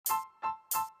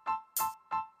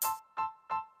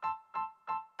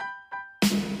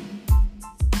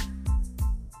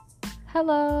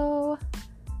Hello!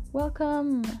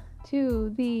 Welcome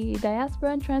to the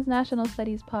Diaspora and Transnational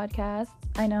Studies podcast.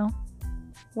 I know,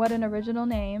 what an original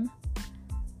name.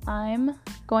 I'm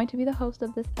going to be the host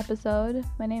of this episode.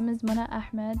 My name is Mona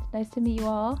Ahmed. Nice to meet you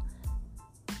all.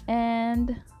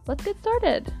 And let's get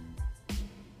started.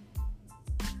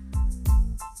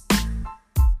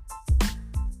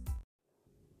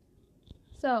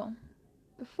 So,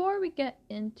 before we get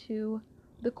into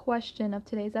the question of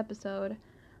today's episode,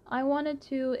 I wanted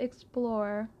to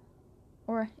explore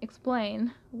or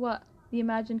explain what the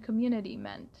imagined community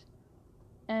meant.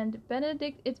 And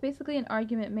it's basically an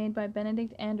argument made by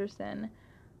Benedict Anderson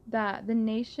that the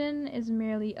nation is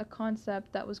merely a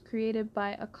concept that was created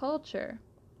by a culture,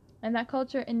 and that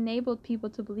culture enabled people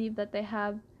to believe that they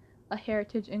have a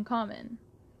heritage in common.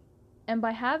 And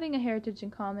by having a heritage in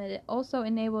common, it also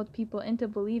enabled people into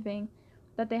believing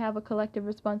that they have a collective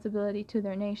responsibility to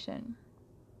their nation.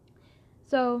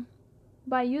 So,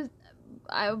 by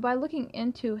looking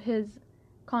into his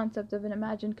concept of an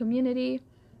imagined community,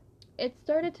 it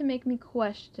started to make me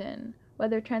question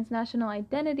whether transnational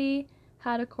identity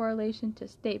had a correlation to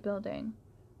state building.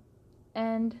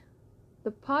 And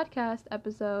the podcast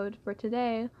episode for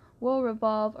today will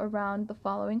revolve around the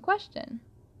following question.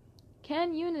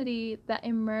 Can unity that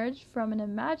emerged from an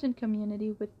imagined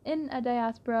community within a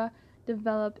diaspora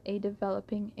develop a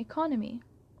developing economy?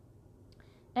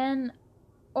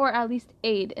 Or at least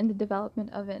aid in the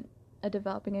development of a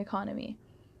developing economy?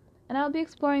 And I'll be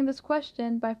exploring this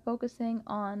question by focusing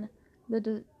on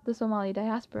the Somali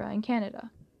diaspora in Canada.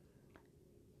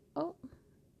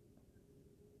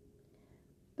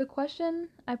 The question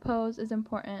I pose is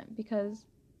important because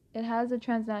it has a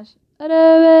transnational...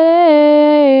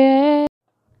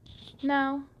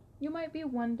 Now, you might be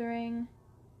wondering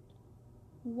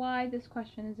why this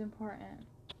question is important.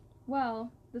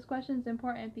 Well, this question is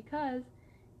important because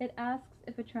it asks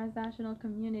if a transnational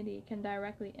community can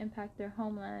directly impact their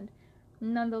homeland,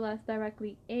 nonetheless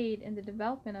directly aid in the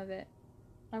development of it.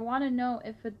 I want to know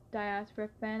if a diaspora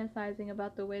fantasizing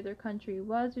about the way their country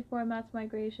was before mass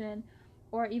migration,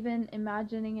 or even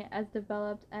imagining it as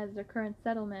developed as their current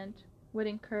settlement, would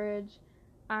encourage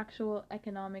actual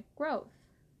economic growth.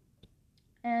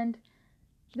 And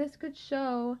this could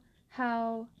show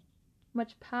how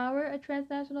much power a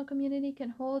transnational community can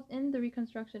hold in the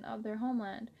reconstruction of their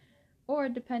homeland. Or,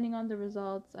 depending on the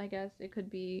results, I guess it could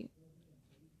be...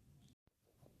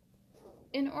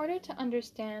 In order to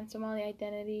understand Somali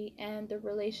identity and the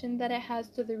relation that it has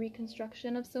to the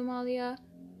reconstruction of Somalia,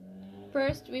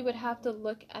 first we would have to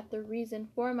look at the reason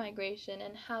for migration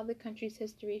and how the country's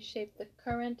history shaped the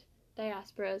current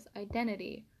diaspora's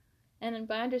identity. And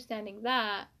by understanding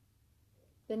that,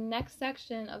 the next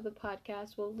section of the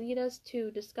podcast will lead us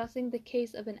to discussing the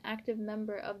case of an active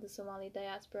member of the Somali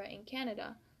diaspora in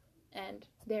Canada and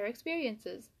their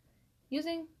experiences.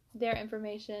 Using their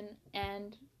information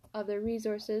and other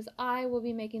resources, I will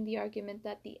be making the argument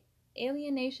that the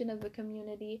alienation of the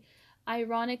community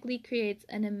ironically creates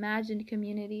an imagined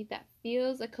community that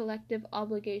feels a collective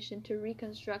obligation to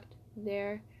reconstruct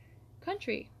their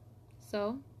country.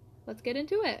 So, let's get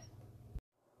into it.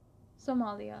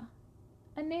 Somalia.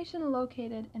 A nation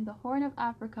located in the Horn of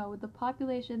Africa with a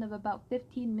population of about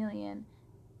 15 million.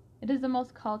 It is the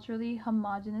most culturally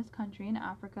homogeneous country in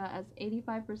Africa, as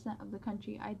 85% of the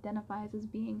country identifies as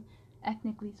being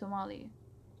ethnically Somali.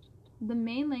 The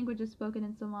main languages spoken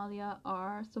in Somalia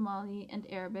are Somali and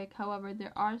Arabic. However,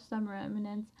 there are some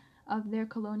remnants of their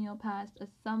colonial past, as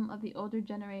some of the older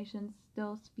generations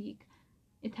still speak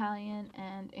Italian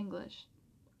and English.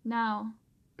 Now,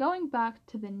 going back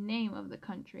to the name of the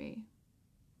country,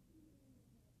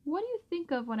 what do you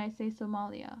think of when I say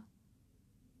Somalia?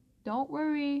 Don't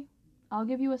worry, I'll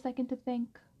give you a second to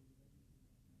think.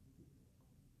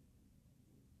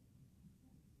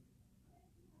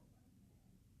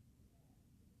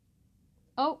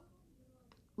 Oh,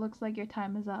 looks like your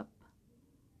time is up.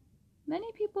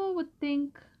 Many people would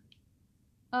think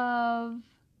of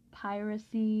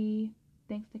piracy,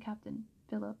 thanks to Captain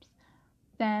Phillips,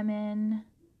 famine,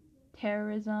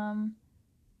 terrorism,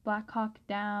 Black Hawk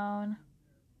Down,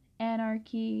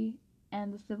 anarchy,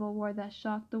 and the civil war that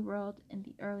shocked the world in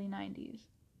the early 90s.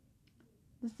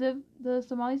 The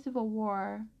Somali Civil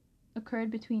War occurred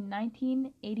between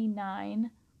 1989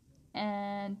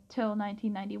 until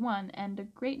 1991, and a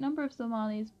great number of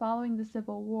Somalis following the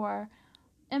Civil War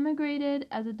immigrated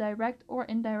as a direct or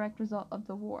indirect result of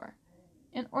the war.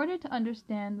 In order to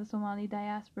understand the Somali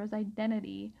diaspora's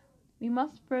identity, we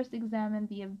must first examine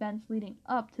the events leading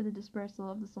up to the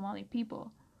dispersal of the Somali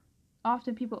people.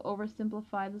 Often people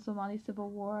oversimplify the Somali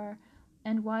Civil War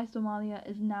and why Somalia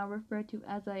is now referred to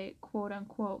as a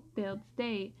quote-unquote failed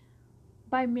state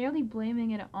by merely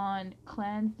blaming it on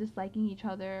clans disliking each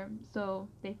other, so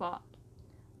they fought.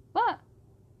 But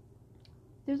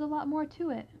there's a lot more to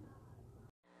it.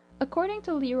 According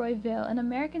to Leroy Vail, an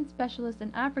American specialist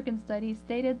in African studies,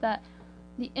 stated that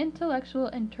the intellectual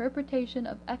interpretation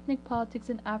of ethnic politics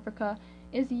in Africa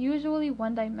is usually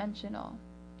one-dimensional,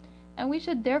 and we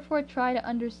should therefore try to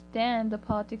understand the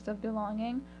politics of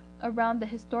belonging around the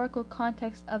historical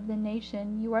context of the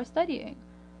nation you are studying.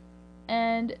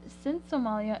 And since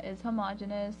Somalia is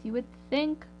homogeneous, you would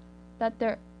think that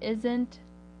there isn't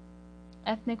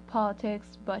ethnic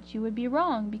politics, but you would be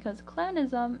wrong, because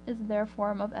clanism is their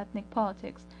form of ethnic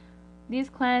politics. These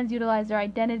clans utilize their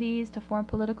identities to form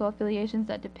political affiliations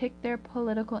that depict their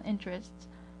political interests.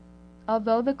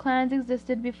 Although the clans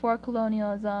existed before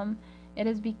colonialism, it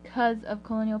is because of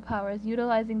colonial powers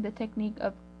utilizing the technique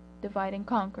of divide and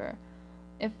conquer.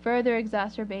 It further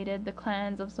exacerbated the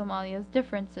clans of Somalia's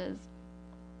differences.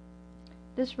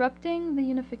 Disrupting the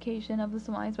unification of the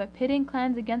Somalis by pitting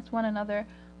clans against one another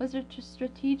was a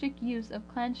strategic use of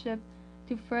clanship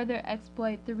to further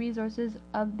exploit the resources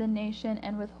of the nation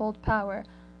and withhold power.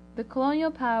 The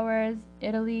colonial powers,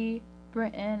 Italy,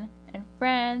 Britain, and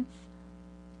France,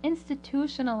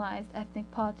 institutionalized ethnic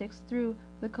politics through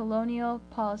the colonial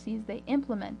policies they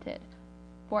implemented.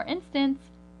 For instance,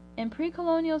 in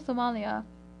pre-colonial Somalia,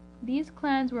 these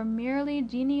clans were merely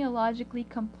genealogically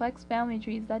complex family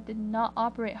trees that did not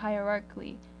operate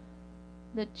hierarchically.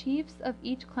 The chiefs of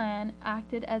each clan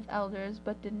acted as elders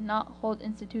but did not hold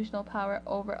institutional power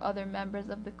over other members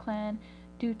of the clan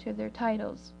due to their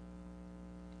titles.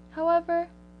 However,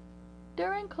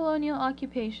 during colonial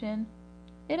occupation,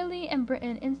 Italy and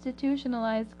Britain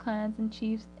institutionalized clans and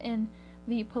chiefs in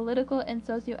the political and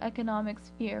socio-economic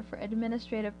sphere for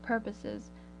administrative purposes.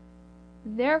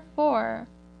 Therefore,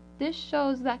 this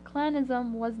shows that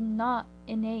clanism was not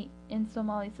innate in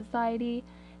Somali society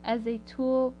as a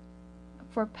tool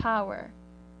for power.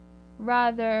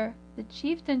 Rather, the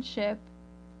chieftainship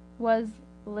was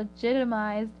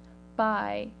legitimized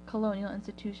by colonial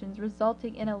institutions,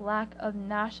 resulting in a lack of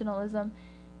nationalism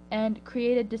and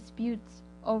created disputes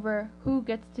over who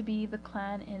gets to be the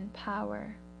clan in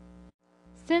power.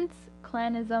 Since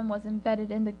clanism was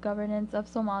embedded in the governance of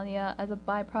Somalia as a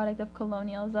byproduct of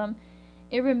colonialism,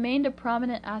 it remained a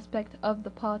prominent aspect of the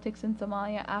politics in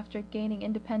Somalia after gaining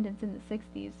independence in the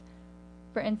 60s.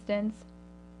 For instance,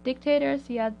 dictator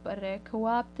Siad Barre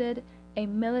co-opted a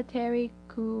military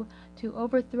coup to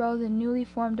overthrow the newly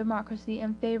formed democracy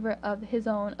in favor of his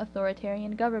own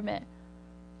authoritarian government.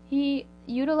 He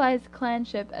utilized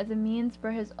clanship as a means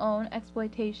for his own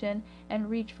exploitation and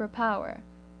reach for power.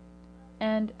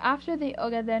 And after the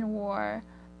Ogaden War,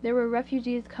 there were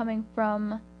refugees coming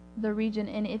from the region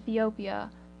in Ethiopia,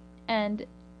 and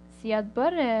Siad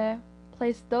Barre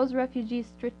placed those refugees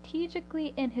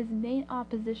strategically in his main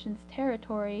opposition's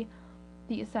territory,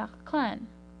 the Isaaq clan.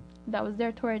 That was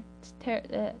their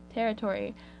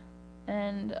territory,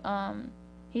 and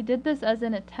he did this as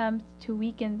an attempt to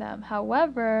weaken them.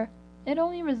 However, it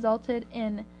only resulted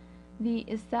in the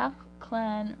Isaaq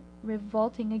clan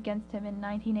revolting against him in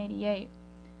 1988.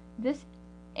 This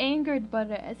angered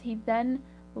Barre as he then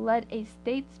led a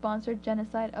state-sponsored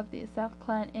genocide of the Isaaq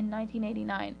clan in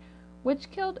 1989,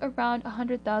 which killed around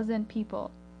 100,000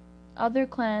 people. Other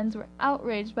clans were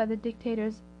outraged by the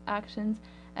dictator's actions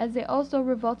as they also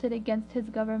revolted against his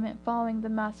government following the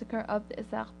massacre of the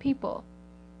Isaaq people.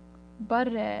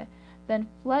 Barre then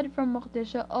fled from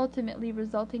Mogadishu, ultimately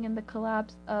resulting in the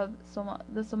collapse of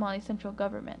the Somali central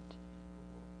government.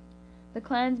 The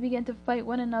clans began to fight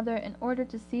one another in order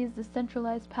to seize the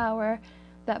centralized power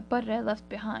that Barre left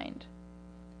behind.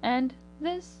 And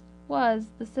this was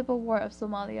the Civil War of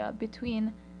Somalia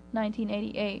between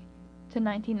 1988 to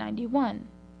 1991.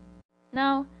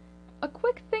 Now, a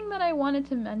quick thing that I wanted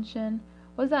to mention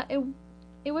was that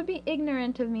it would be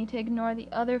ignorant of me to ignore the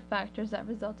other factors that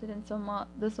resulted in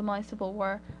the Somali Civil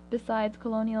War besides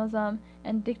colonialism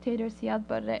and dictator Siad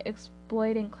Barre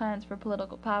exploiting clans for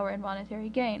political power and monetary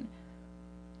gain.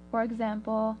 For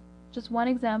example, just one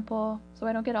example, so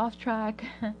I don't get off track,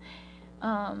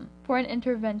 foreign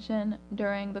intervention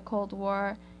during the Cold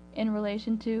War in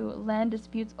relation to land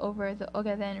disputes over the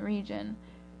Ogaden region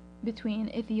between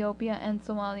Ethiopia and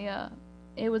Somalia.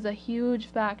 It was a huge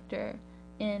factor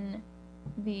in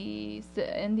the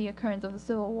occurrence of the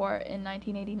Civil War in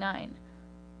 1989.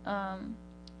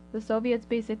 The Soviets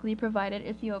basically provided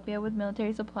Ethiopia with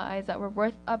military supplies that were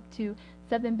worth up to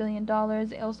 $7 billion.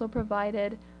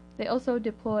 They also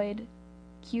deployed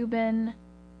Cuban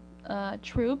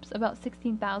troops, about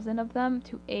 16,000 of them,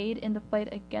 to aid in the fight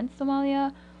against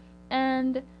Somalia,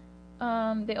 and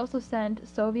they also sent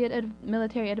Soviet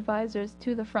military advisors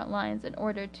to the front lines in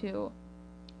order to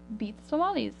beat the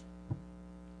Somalis.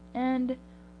 And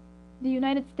the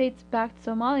United States backed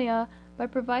Somalia by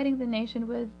providing the nation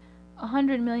with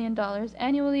 $100 million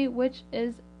annually, which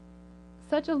is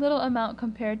such a little amount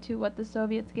compared to what the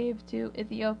Soviets gave to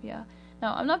Ethiopia.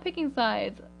 Now, I'm not picking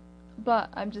sides, but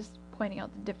I'm just pointing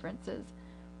out the differences.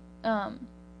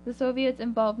 The Soviets'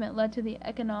 involvement led to the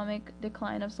economic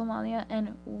decline of Somalia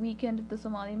and weakened the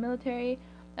Somali military,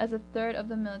 as a third of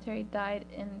the military died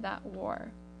in that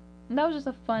war. And that was just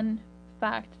a fun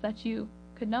fact that you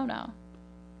could know now.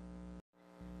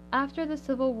 After the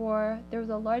Civil War, there was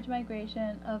a large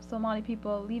migration of Somali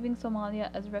people leaving Somalia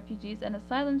as refugees and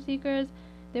asylum seekers.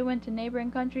 They went to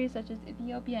neighboring countries such as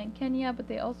Ethiopia and Kenya, but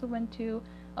they also went to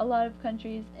a lot of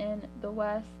countries in the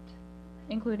West,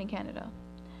 including Canada.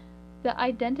 The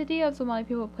identity of Somali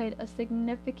people played a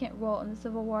significant role in the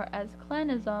Civil War, as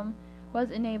clanism was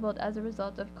enabled as a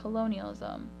result of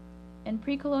colonialism. In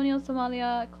pre-colonial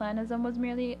Somalia, clanism was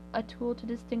merely a tool to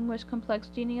distinguish complex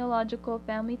genealogical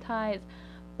family ties,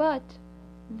 but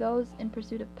those in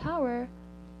pursuit of power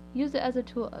used it as a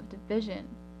tool of division.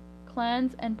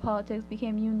 Clans and politics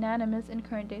became unanimous in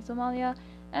current-day Somalia,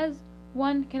 as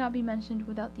one cannot be mentioned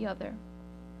without the other.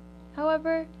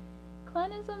 However,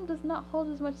 clanism does not hold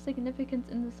as much significance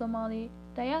in the Somali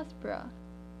diaspora.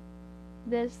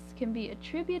 This can be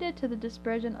attributed to the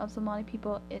dispersion of Somali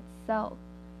people itself.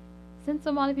 Since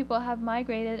Somali people have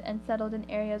migrated and settled in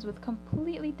areas with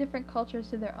completely different cultures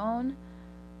to their own,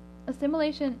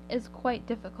 assimilation is quite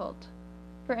difficult.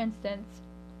 For instance,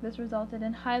 this resulted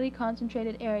in highly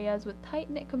concentrated areas with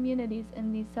tight-knit communities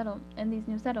in these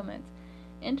new settlements.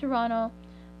 In Toronto,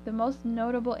 the most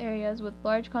notable areas with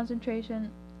large concentration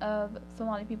of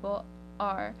Somali people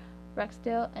are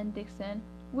Rexdale and Dixon,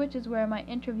 which is where my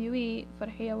interviewee,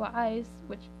 Farhiya Wa'ais,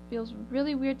 which feels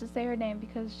really weird to say her name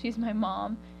because she's my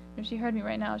mom. If she heard me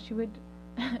right now, she would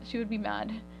be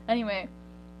mad. Anyway,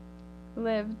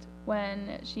 lived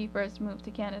when she first moved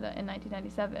to Canada in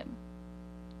 1997.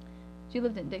 She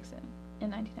lived in Dixon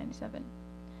in 1997.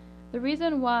 The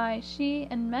reason why she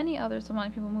and many other Somali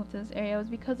people moved to this area was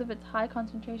because of its high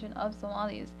concentration of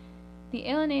Somalis. The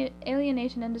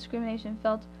alienation and discrimination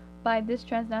felt by this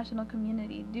transnational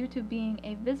community due to being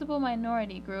a visible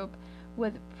minority group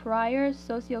with prior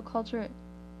sociocultural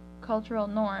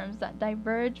norms that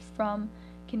diverge from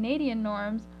Canadian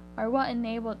norms are what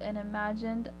enabled an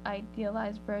imagined,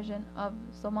 idealized version of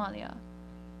Somalia.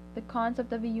 The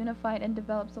concept of a unified and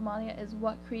developed Somalia is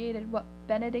what created what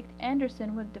Benedict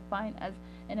Anderson would define as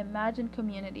an imagined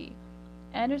community.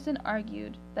 Anderson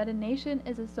argued that a nation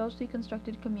is a socially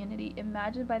constructed community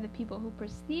imagined by the people who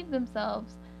perceive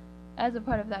themselves as a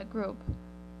part of that group.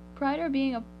 Prior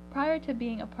to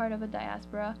being a part of a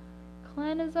diaspora,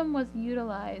 clanism was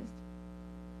utilized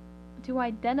to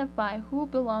identify who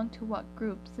belonged to what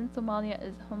group, since Somalia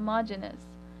is homogeneous.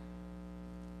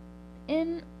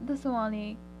 In the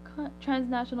Somali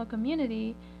transnational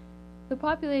community, the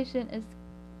population is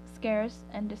scarce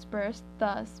and dispersed,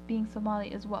 thus being Somali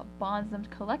is what bonds them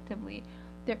collectively.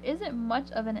 There isn't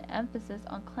much of an emphasis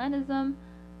on clanism.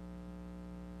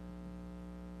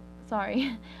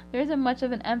 There isn't much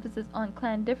of an emphasis on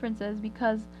clan differences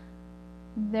because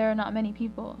there are not many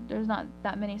people. There's not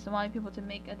that many Somali people to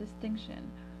make a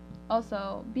distinction.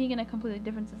 Also, being in a completely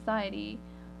different society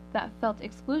that felt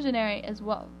exclusionary is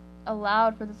what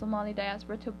allowed for the Somali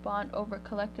diaspora to bond over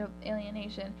collective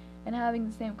alienation and having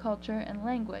the same culture and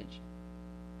language.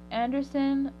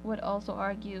 Anderson would also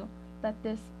argue that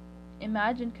this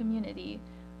imagined community,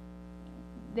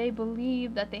 they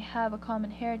believe that they have a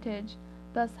common heritage,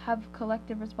 thus have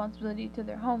collective responsibility to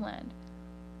their homeland.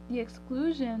 The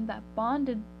exclusion that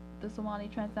bonded the Somali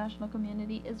transnational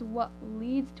community is what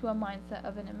leads to a mindset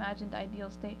of an imagined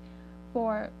ideal state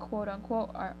for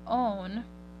quote-unquote our own,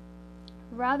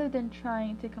 rather than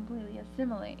trying to completely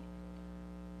assimilate.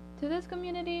 To this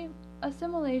community,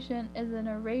 assimilation is an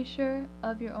erasure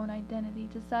of your own identity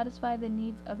to satisfy the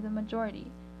needs of the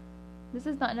majority. This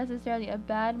is not necessarily a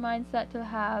bad mindset to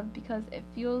have because it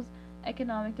fuels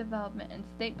economic development and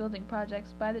state-building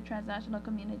projects by the transnational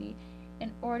community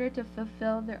in order to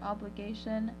fulfill their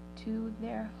obligation to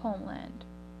their homeland.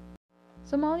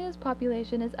 Somalia's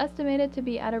population is estimated to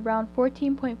be at around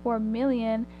 14.4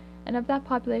 million, and of that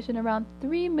population, around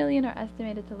 3 million are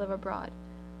estimated to live abroad.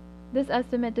 This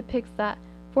estimate depicts that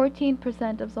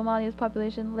 14% of Somalia's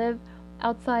population live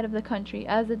outside of the country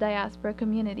as a diaspora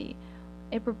community,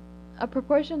 a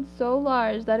proportion so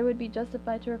large that it would be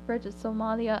justified to refer to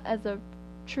Somalia as a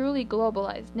truly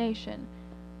globalized nation.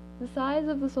 The size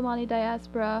of the Somali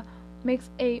diaspora makes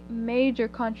a major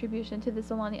contribution to the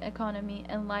Somali economy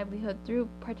and livelihood through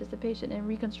participation in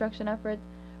reconstruction efforts,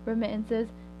 remittances,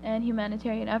 and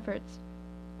humanitarian efforts.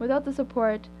 Without the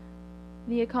support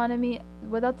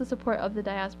of the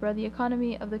diaspora, the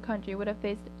economy of the country would have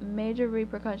faced major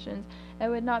repercussions and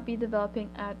would not be developing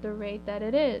at the rate that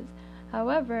it is.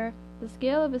 However, the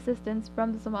scale of assistance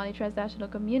from the Somali transnational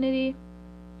community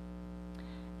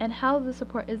and how the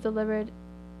support is delivered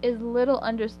is little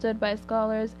understood by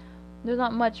scholars. There's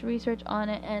not much research on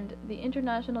it, and the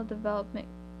international development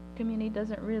community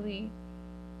doesn't really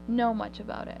know much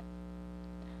about it.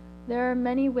 There are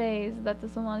many ways that the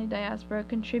Somali diaspora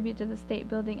contribute to the state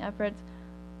building efforts,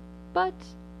 but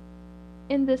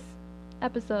in this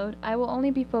episode, I will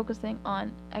only be focusing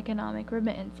on economic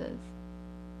remittances.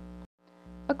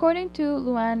 According to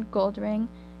Luann Goldring,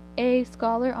 a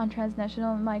scholar on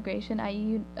transnational migration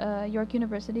at York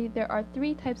University, there are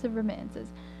three types of remittances: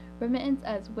 remittance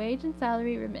as wage and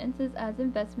salary, remittances as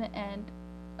investment, and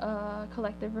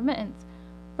collective remittance.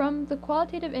 From the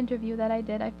qualitative interview that I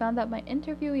did, I found that my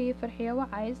interviewee, Farhiya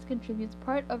Wa'ais, contributes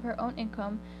part of her own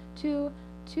income to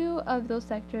two of those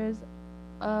sectors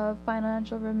of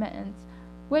financial remittance,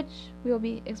 which we'll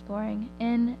be exploring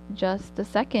in just a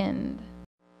second.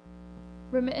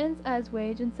 Remittance as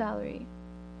wage and salary.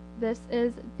 This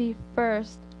is the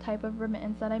first type of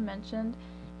remittance that I mentioned,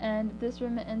 and this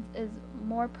remittance is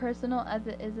more personal as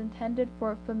it is intended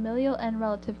for familial and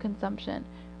relative consumption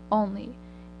only.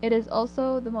 It is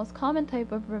also the most common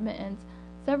type of remittance.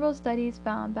 Several studies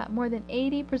found that more than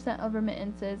 80% of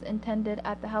remittances intended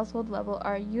at the household level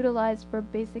are utilized for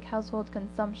basic household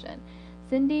consumption.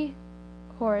 Cindy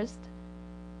Horst,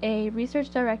 a research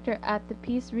director at the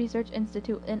Peace Research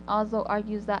Institute in Oslo,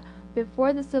 argues that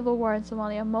before the civil war in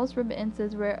Somalia, most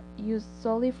remittances were used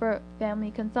solely for family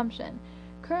consumption.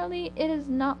 Currently, it is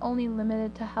not only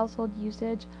limited to household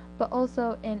usage, but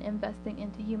also in investing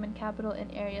into human capital in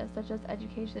areas such as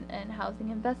education and housing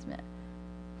investment.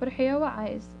 Farhiya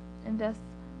Wa'ais invests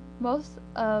most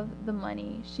of the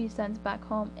money she sends back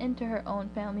home into her own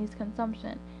family's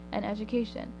consumption and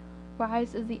education.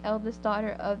 Wa'ais is the eldest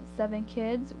daughter of 7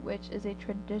 kids, which is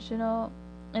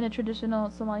in a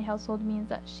traditional Somali household means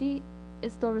that she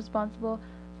is still responsible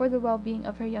for the well-being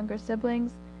of her younger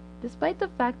siblings. Despite the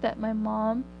fact that my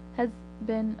mom has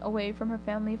been away from her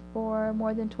family for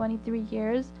more than 23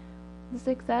 years, the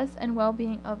success and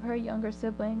well-being of her younger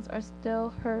siblings are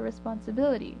still her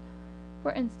responsibility.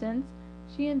 For instance,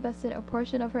 she invested a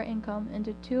portion of her income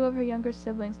into 2 of her younger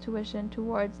siblings' tuition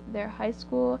towards their high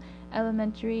school,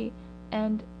 elementary,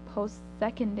 and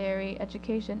post-secondary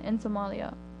education in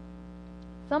Somalia.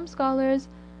 Some scholars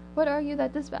would argue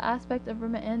that this aspect of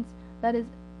remittance that is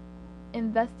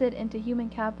invested into human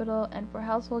capital and for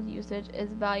household usage is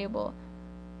valuable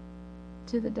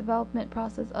to the development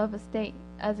process of a state,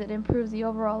 as it improves the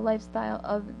overall lifestyle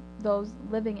of those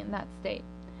living in that state,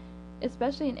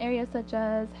 especially in areas such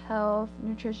as health,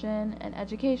 nutrition, and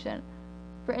education.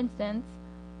 For instance,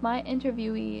 my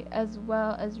interviewee, as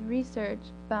well as research,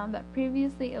 found that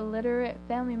previously illiterate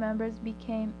family members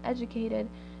became educated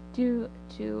due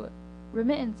to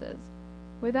remittances.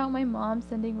 Without my mom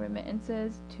sending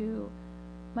remittances to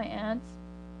my aunts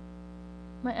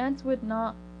would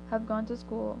not have gone to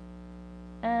school.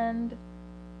 And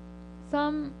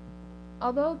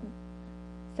although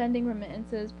sending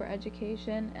remittances for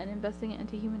education and investing it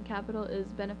into human capital is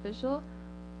beneficial,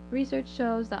 research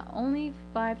shows that only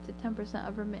 5 to 10%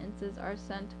 of remittances are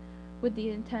sent with the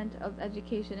intent of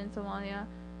education in Somalia,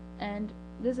 and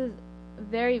this is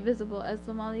very visible as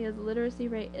Somalia's literacy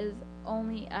rate is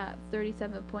only at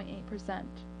 37.8%.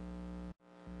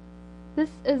 This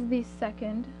is the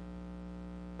second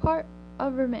part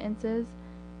of remittances,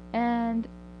 and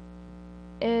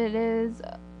it is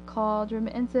called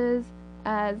remittances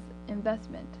as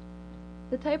investment.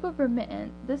 This type of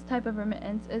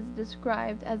remittance is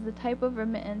described as the type of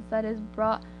remittance that is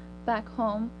brought back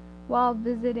home while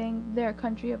visiting their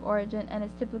country of origin and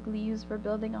is typically used for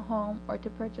building a home or to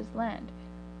purchase land.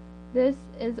 This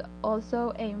is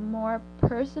also a more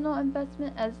personal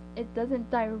investment as it doesn't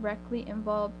directly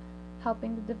involve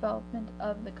helping the development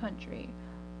of the country,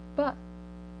 but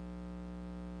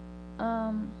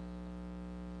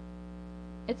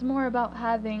it's more about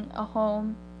having a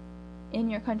home in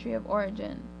your country of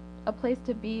origin, a place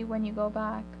to be when you go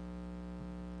back.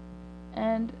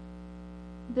 And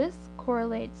this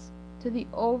correlates to the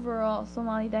overall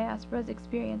Somali diaspora's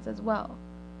experience as well.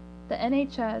 The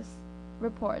NHS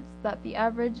reports that the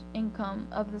average income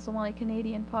of the Somali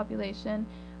Canadian population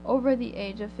over the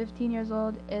age of 15 years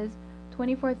old is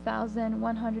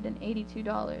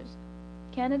 $24,182.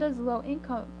 Canada's low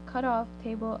income cutoff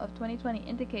table of 2020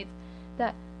 indicates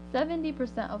that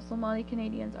 70% of Somali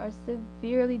Canadians are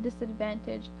severely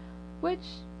disadvantaged,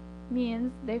 which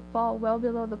means they fall well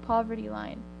below the poverty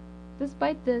line.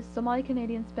 Despite this, Somali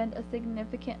Canadians spend a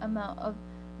significant amount of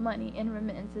money in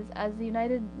remittances, as the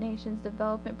United Nations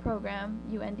Development Programme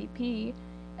 (UNDP)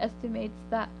 estimates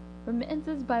that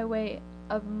remittances by way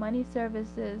of money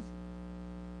services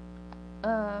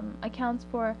accounts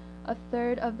for a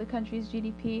third of the country's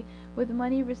GDP, with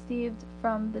money received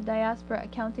from the diaspora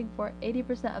accounting for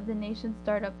 80% of the nation's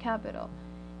startup capital.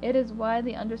 It is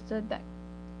widely understood that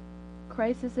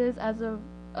crises as a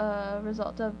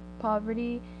result of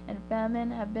poverty and famine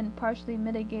have been partially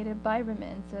mitigated by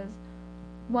remittances.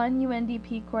 One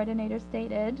UNDP coordinator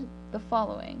stated the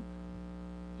following.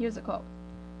 Here's a quote.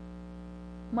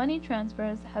 "Money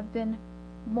transfers have been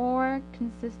more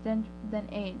consistent than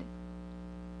aid,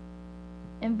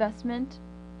 investment,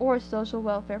 or social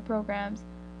welfare programs.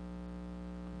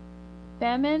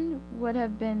 Famine would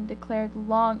have been declared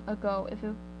long ago if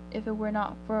it were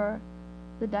not for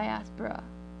the diaspora."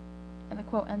 And the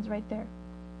quote ends right there.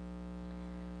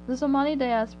 The Somali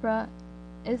diaspora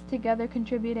is together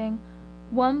contributing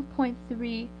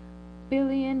 $1.3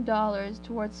 billion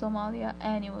towards Somalia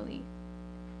annually.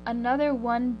 Another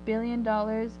 $1 billion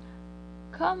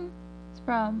comes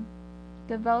from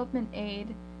development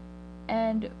aid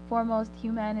and foremost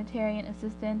humanitarian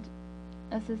assistance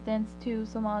to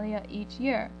Somalia each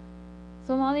year.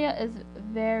 Somalia is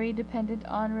very dependent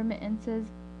on remittances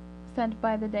sent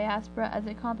by the diaspora, as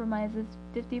it comprises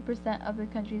 50% of the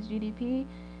country's GDP,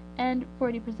 and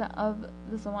 40% of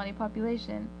the Somali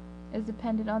population is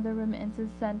dependent on the remittances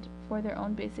sent for their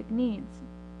own basic needs.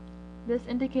 This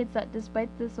indicates that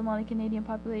despite the Somali Canadian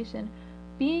population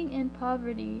being in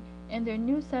poverty in their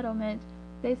new settlement,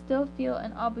 they still feel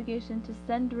an obligation to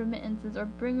send remittances or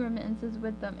bring remittances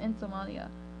with them in Somalia.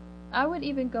 I would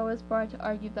even go as far to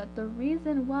argue that the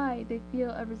reason why they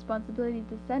feel a responsibility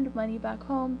to send money back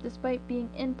home despite being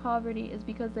in poverty is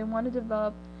because they want to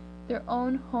develop their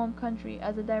own home country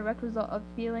as a direct result of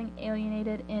feeling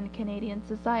alienated in Canadian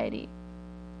society.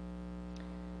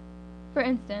 For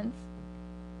instance,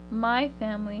 my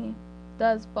family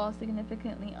does fall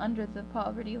significantly under the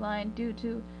poverty line due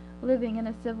to living in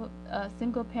a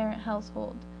single-parent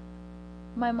household,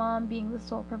 my mom being the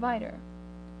sole provider.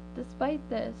 Despite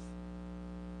this,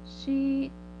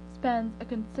 she spends a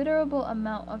considerable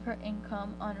amount of her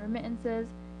income on remittances,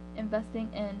 investing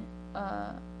in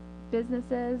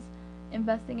businesses,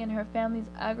 investing in her family's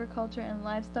agriculture and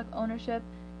livestock ownership,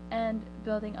 and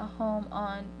building a home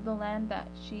on the land that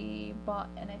she bought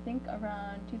in, I think,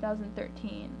 around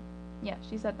 2013. Yeah,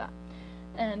 she said that.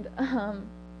 And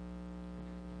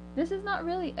this is not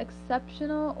really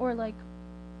exceptional or like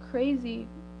crazy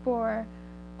for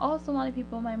all Somali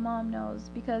people my mom knows,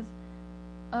 because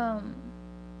and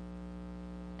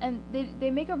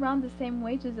they make around the same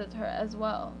wages as her as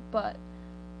well, but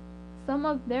some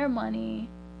of their money,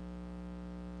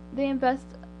 they invest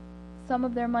some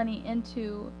of their money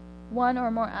into one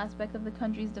or more aspect of the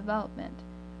country's development.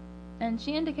 And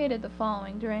she indicated the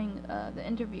following during the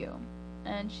interview,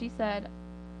 and she said,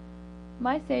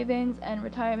 "My savings and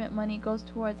retirement money goes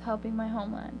towards helping my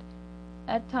homeland.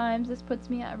 At times this puts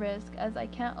me at risk, as I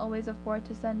can't always afford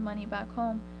to send money back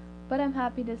home, but I'm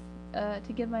happy to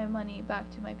give my money back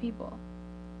to my people."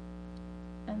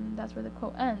 And that's where the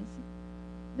quote ends.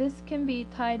 This can be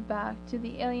tied back to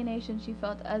the alienation she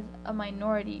felt as a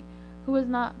minority who was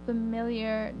not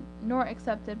familiar nor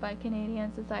accepted by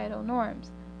Canadian societal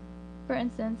norms. For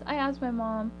instance, I asked my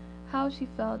mom how she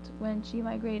felt when she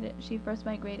first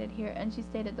migrated here, and she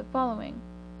stated the following.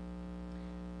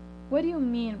 "What do you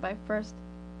mean by first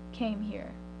came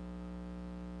here?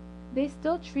 They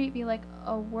still treat me like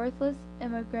a worthless,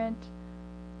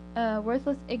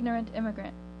 ignorant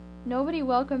immigrant. Nobody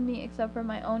welcomed me except for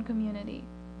my own community.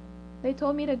 They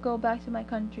told me to go back to my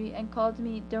country and called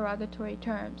me derogatory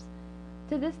terms.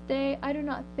 To this day, I do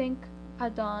not think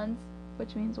Padans,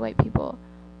 which means white people,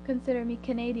 consider me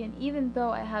Canadian, even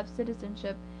though I have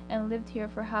citizenship and lived here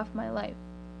for half my life.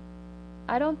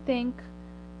 I don't think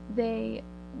they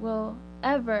will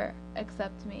ever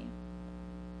accept me."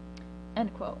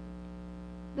 End quote.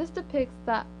 This depicts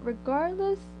that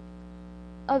regardless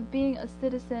of being a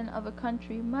citizen of a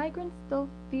country, migrants still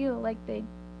feel like they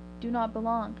do not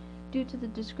belong due to the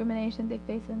discrimination they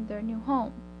face in their new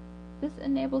home. This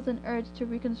enables an urge to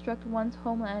reconstruct one's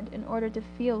homeland in order to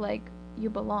feel like you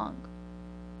belong.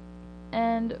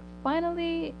 And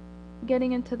finally,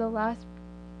 getting into the last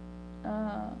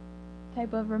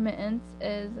type of remittance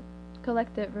is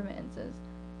collective remittances.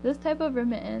 This type of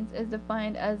remittance is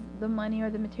defined as the money or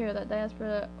the material that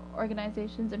diaspora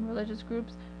organizations and religious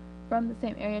groups from the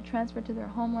same area transfer to their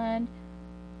homeland.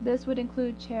 This would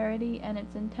include charity, and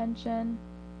its intention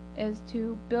is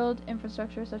to build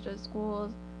infrastructure such as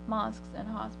schools, mosques, and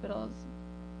hospitals,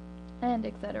 and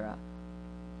etc.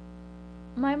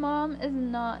 My mom is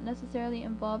not necessarily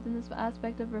involved in this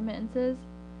aspect of remittances,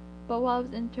 but while I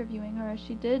was interviewing her,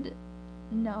 she did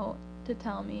note to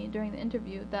tell me during the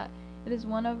interview that it is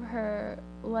one of her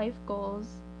life goals,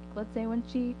 let's say when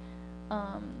she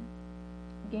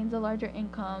gains a larger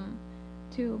income,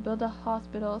 to build a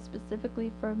hospital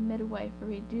specifically for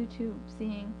midwifery due to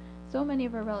seeing so many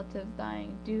of her relatives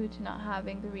dying due to not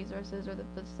having the resources or the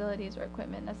facilities or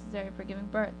equipment necessary for giving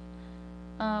birth.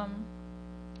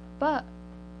 But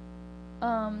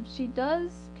she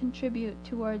does contribute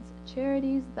towards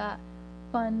charities that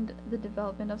fund the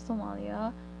development of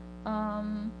Somalia.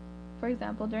 For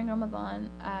example, during Ramadan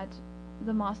at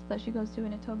the mosque that she goes to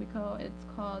in Etobicoke, it's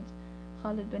called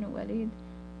Khalid bin Walid,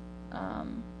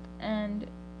 and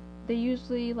they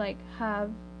usually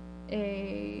have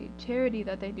a charity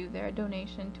that they do there, a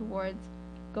donation towards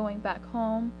going back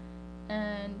home,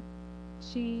 and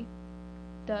she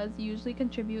does usually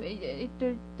contribute.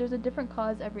 There's a different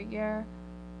cause every year,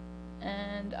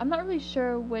 and I'm not really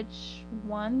sure which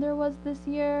one there was this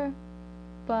year,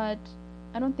 but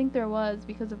I don't think there was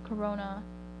because of Corona,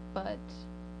 but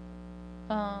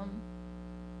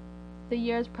the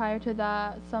years prior to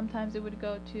that, sometimes it would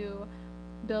go to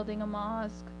building a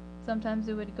mosque, sometimes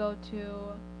it would go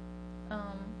to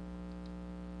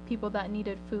people that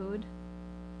needed food,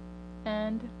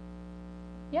 and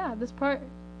yeah, this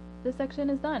section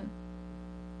is done.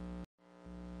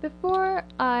 Before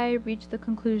I reach the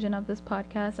conclusion of this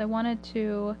podcast, I wanted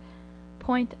to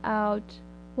point out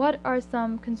what are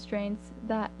some constraints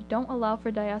that don't allow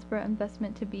for diaspora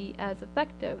investment to be as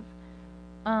effective.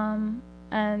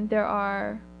 And there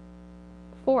are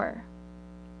three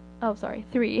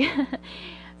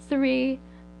three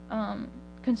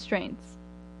constraints.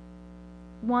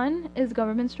 One is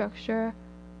government structure,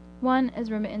 one is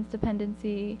remittance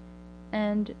dependency,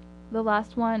 and the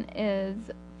last one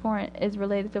is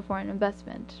related to foreign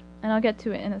investment, and I'll get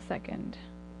to it in a second.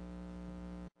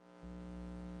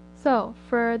 So,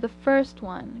 for the first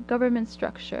one, government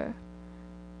structure.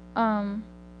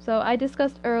 So I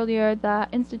discussed earlier that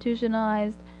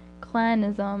institutionalized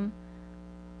clanism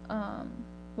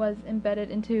was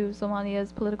embedded into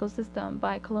Somalia's political system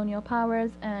by colonial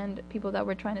powers and people that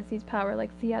were trying to seize power, like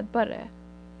Siad Barre.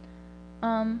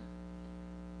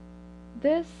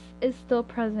 This is still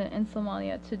present in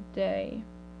Somalia today,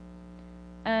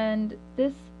 and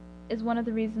this is one of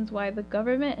the reasons why the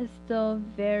government is still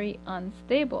very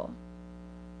unstable.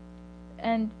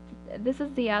 And this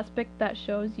is the aspect that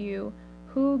shows you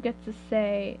who gets a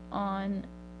say on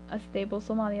a stable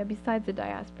Somalia besides the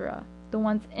diaspora, the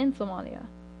ones in Somalia.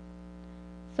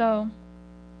 So,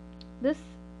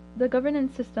 the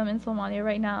governance system in Somalia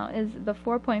right now is the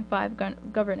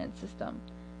 4.5 governance system.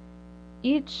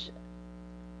 Each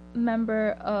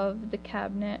member of the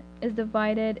cabinet is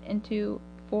divided into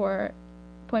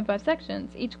 4.5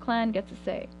 sections. Each clan gets a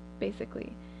say,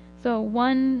 basically. So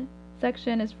one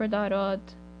section is for Darod,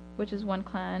 which is one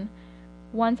clan.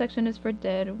 One section is for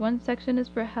Dir. One section is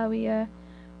for Hawiya.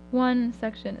 One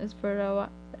section is for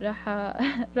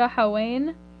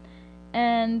Rahawain.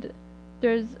 And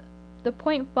there's the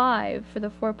 0.5 for the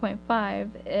 4.5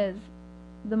 is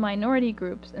the minority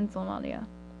groups in Somalia.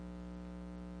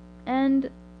 And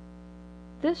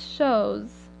this shows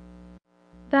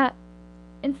that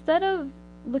instead of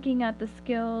looking at the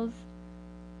skills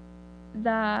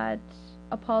that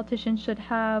a politician should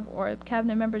have or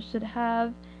cabinet members should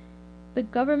have, the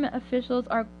government officials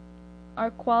are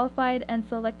qualified and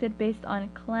selected based on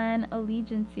clan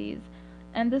allegiances,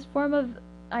 and this form of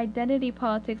identity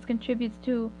politics contributes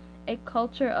to a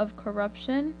culture of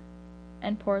corruption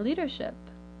and poor leadership.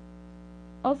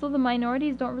 Also, the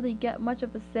minorities don't really get much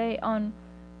of a say on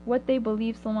what they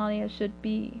believe Somalia should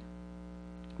be,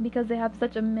 because they have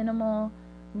such a minimal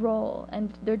role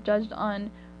and they're judged on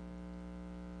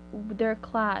their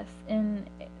class in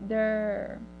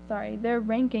their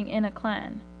ranking in a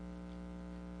clan.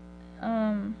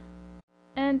 And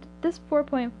this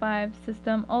 4.5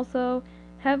 system also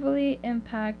heavily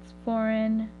impacts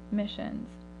foreign missions.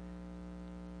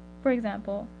 For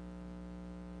example,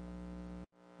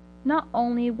 not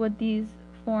only would these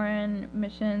foreign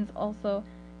missions also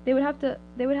they would have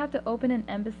to open an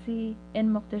embassy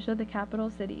in Mogadishu, the capital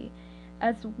city,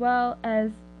 as well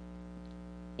as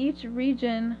each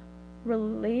region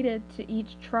related to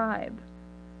each tribe.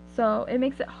 So it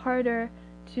makes it harder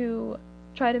to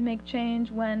try to make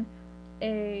change when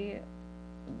they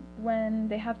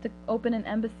have to open an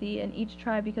embassy in each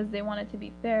tribe because they want it to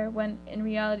be fair, when in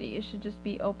reality it should just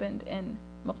be opened in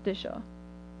Mogadishu.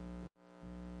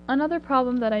 Another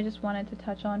problem that I just wanted to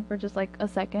touch on for just like a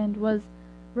second was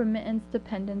remittance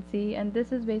dependency, and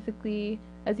this is basically,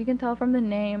 as you can tell from the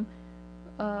name,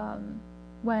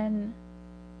 when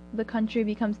the country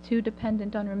becomes too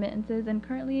dependent on remittances. And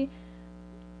currently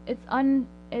it's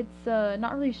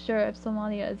not really sure if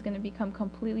Somalia is going to become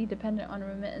completely dependent on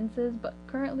remittances, but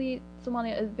currently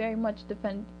Somalia is very much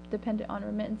dependent on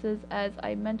remittances. As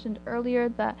I mentioned earlier,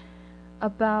 that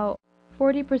about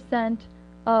 40%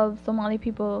 of Somali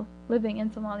people living in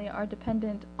Somalia are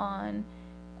dependent on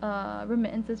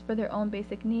remittances for their own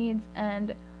basic needs,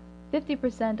 and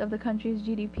 50% of the country's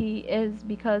GDP is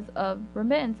because of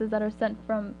remittances that are sent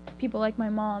from people like my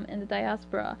mom in the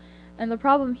diaspora. And the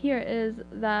problem here is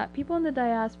that people in the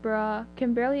diaspora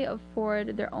can barely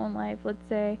afford their own life. Let's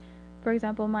say, for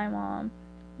example, my mom,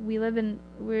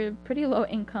 we're pretty low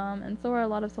income, and so are a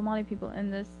lot of Somali people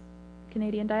in this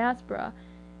Canadian diaspora.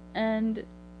 And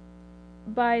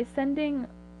by sending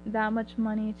that much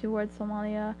money towards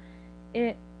Somalia,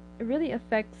 it really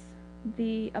affects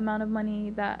the amount of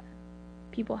money that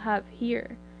people have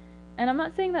here. And I'm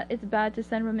not saying that it's bad to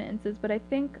send remittances, but I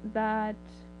think that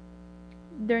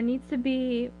there needs to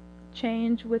be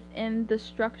change within the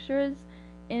structures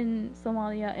in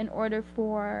Somalia in order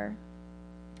for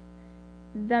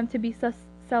them to be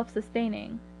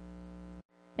self-sustaining.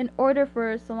 In order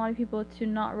for Somali people to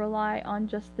not rely on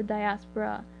just the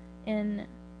diaspora in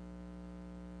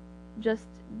just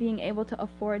being able to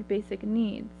afford basic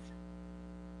needs,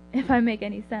 if I make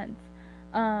any sense.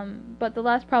 But the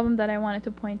last problem that I wanted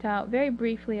to point out very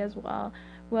briefly as well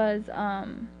was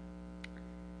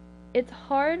it's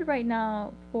hard right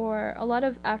now for a lot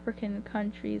of African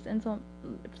countries, and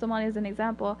Somalia is an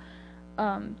example,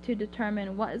 to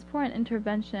determine what is foreign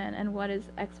intervention and what is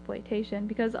exploitation,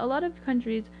 because a lot of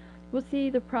countries will see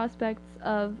the prospects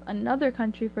of another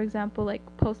country, for example, like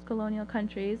post-colonial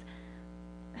countries,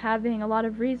 having a lot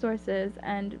of resources,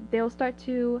 and they'll start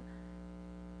to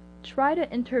try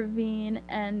to intervene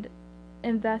and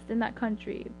invest in that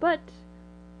country. But,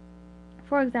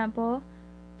 for example,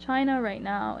 China right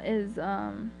now is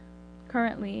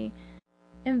currently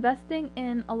investing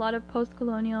in a lot of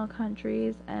post-colonial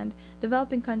countries and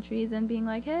developing countries and being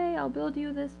like, hey, I'll build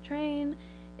you this train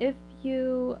if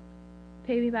you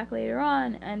pay me back later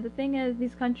on. And the thing is,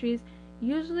 these countries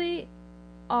usually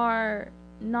are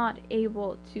not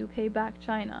able to pay back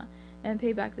China and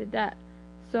pay back the debt.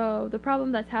 So the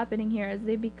problem that's happening here is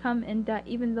they become in debt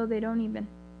even though they don't even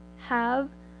have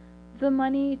the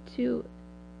money to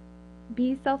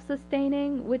be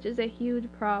self-sustaining, which is a huge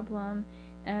problem.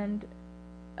 And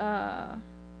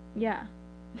yeah,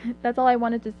 that's all I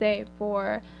wanted to say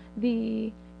for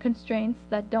the constraints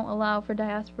that don't allow for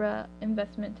diaspora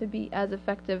investment to be as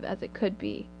effective as it could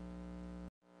be.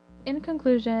 In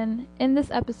conclusion, in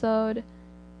this episode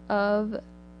of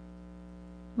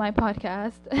my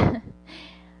podcast,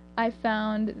 I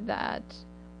found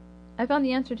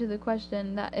the answer to the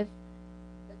question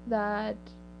that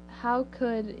how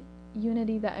could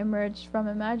unity that emerged from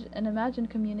an imagined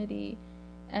community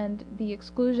and the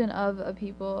exclusion of a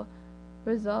people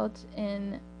result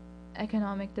in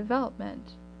economic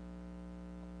development.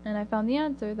 And I found the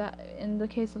answer that in the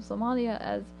case of Somalia,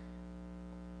 as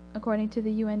according to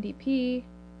the UNDP,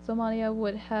 Somalia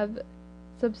would have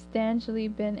substantially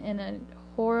been in a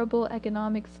horrible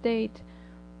economic state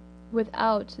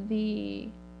without the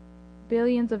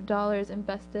billions of dollars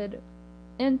invested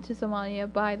into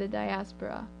Somalia by the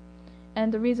diaspora.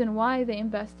 And the reason why they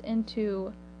invest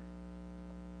into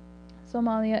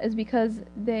Somalia is because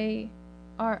they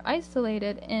are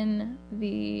isolated in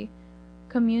the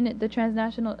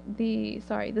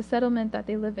settlement that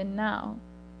they live in now.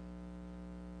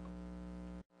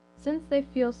 Since they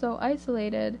feel so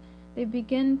isolated, they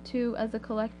begin to, as a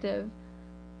collective,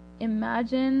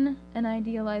 imagine an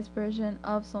idealized version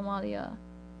of Somalia.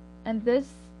 And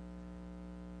this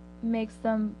makes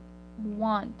them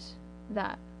want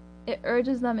that. It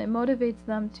urges them, it motivates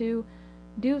them to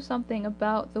do something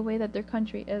about the way that their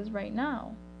country is right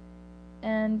now.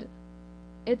 And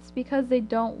it's because they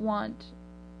don't want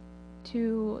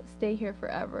to stay here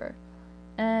forever.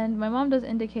 And my mom does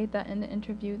indicate that in the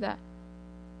interview that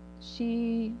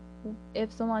if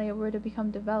Somalia were to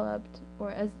become developed,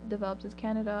 or as developed as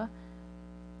Canada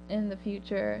in the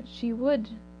future, she would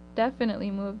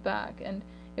definitely move back. And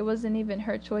it wasn't even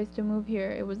her choice to move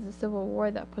here, it was the Civil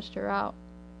War that pushed her out.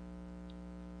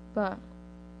 But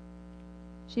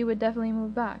she would definitely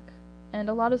move back. And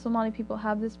a lot of Somali people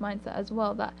have this mindset as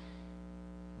well, that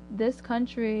this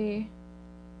country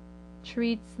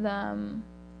treats them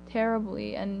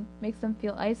terribly and makes them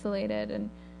feel isolated and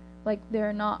like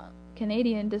they're not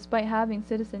Canadian despite having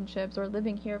citizenships or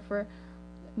living here for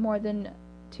more than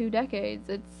 2 decades.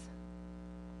 It's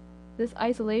this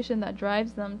isolation that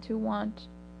drives them to want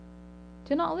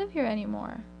to not live here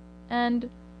anymore. And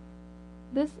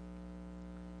this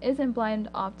isn't blind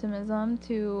optimism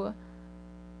to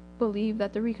believe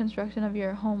that the reconstruction of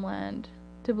your homeland,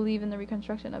 to believe in the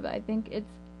reconstruction of it. I think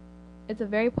it's a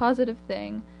very positive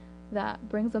thing that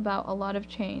brings about a lot of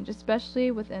change,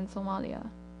 especially within Somalia.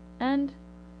 And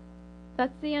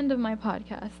that's the end of my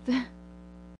podcast.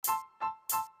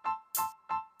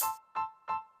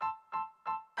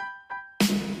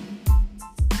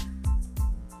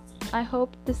 I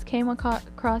hope this came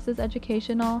across as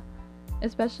educational,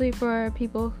 especially for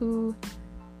people who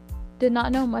did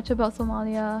not know much about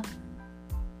Somalia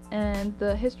and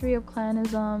the history of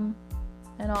clanism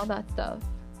and all that stuff.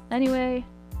 Anyway,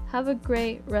 have a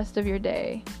great rest of your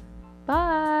day.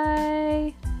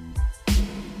 Bye!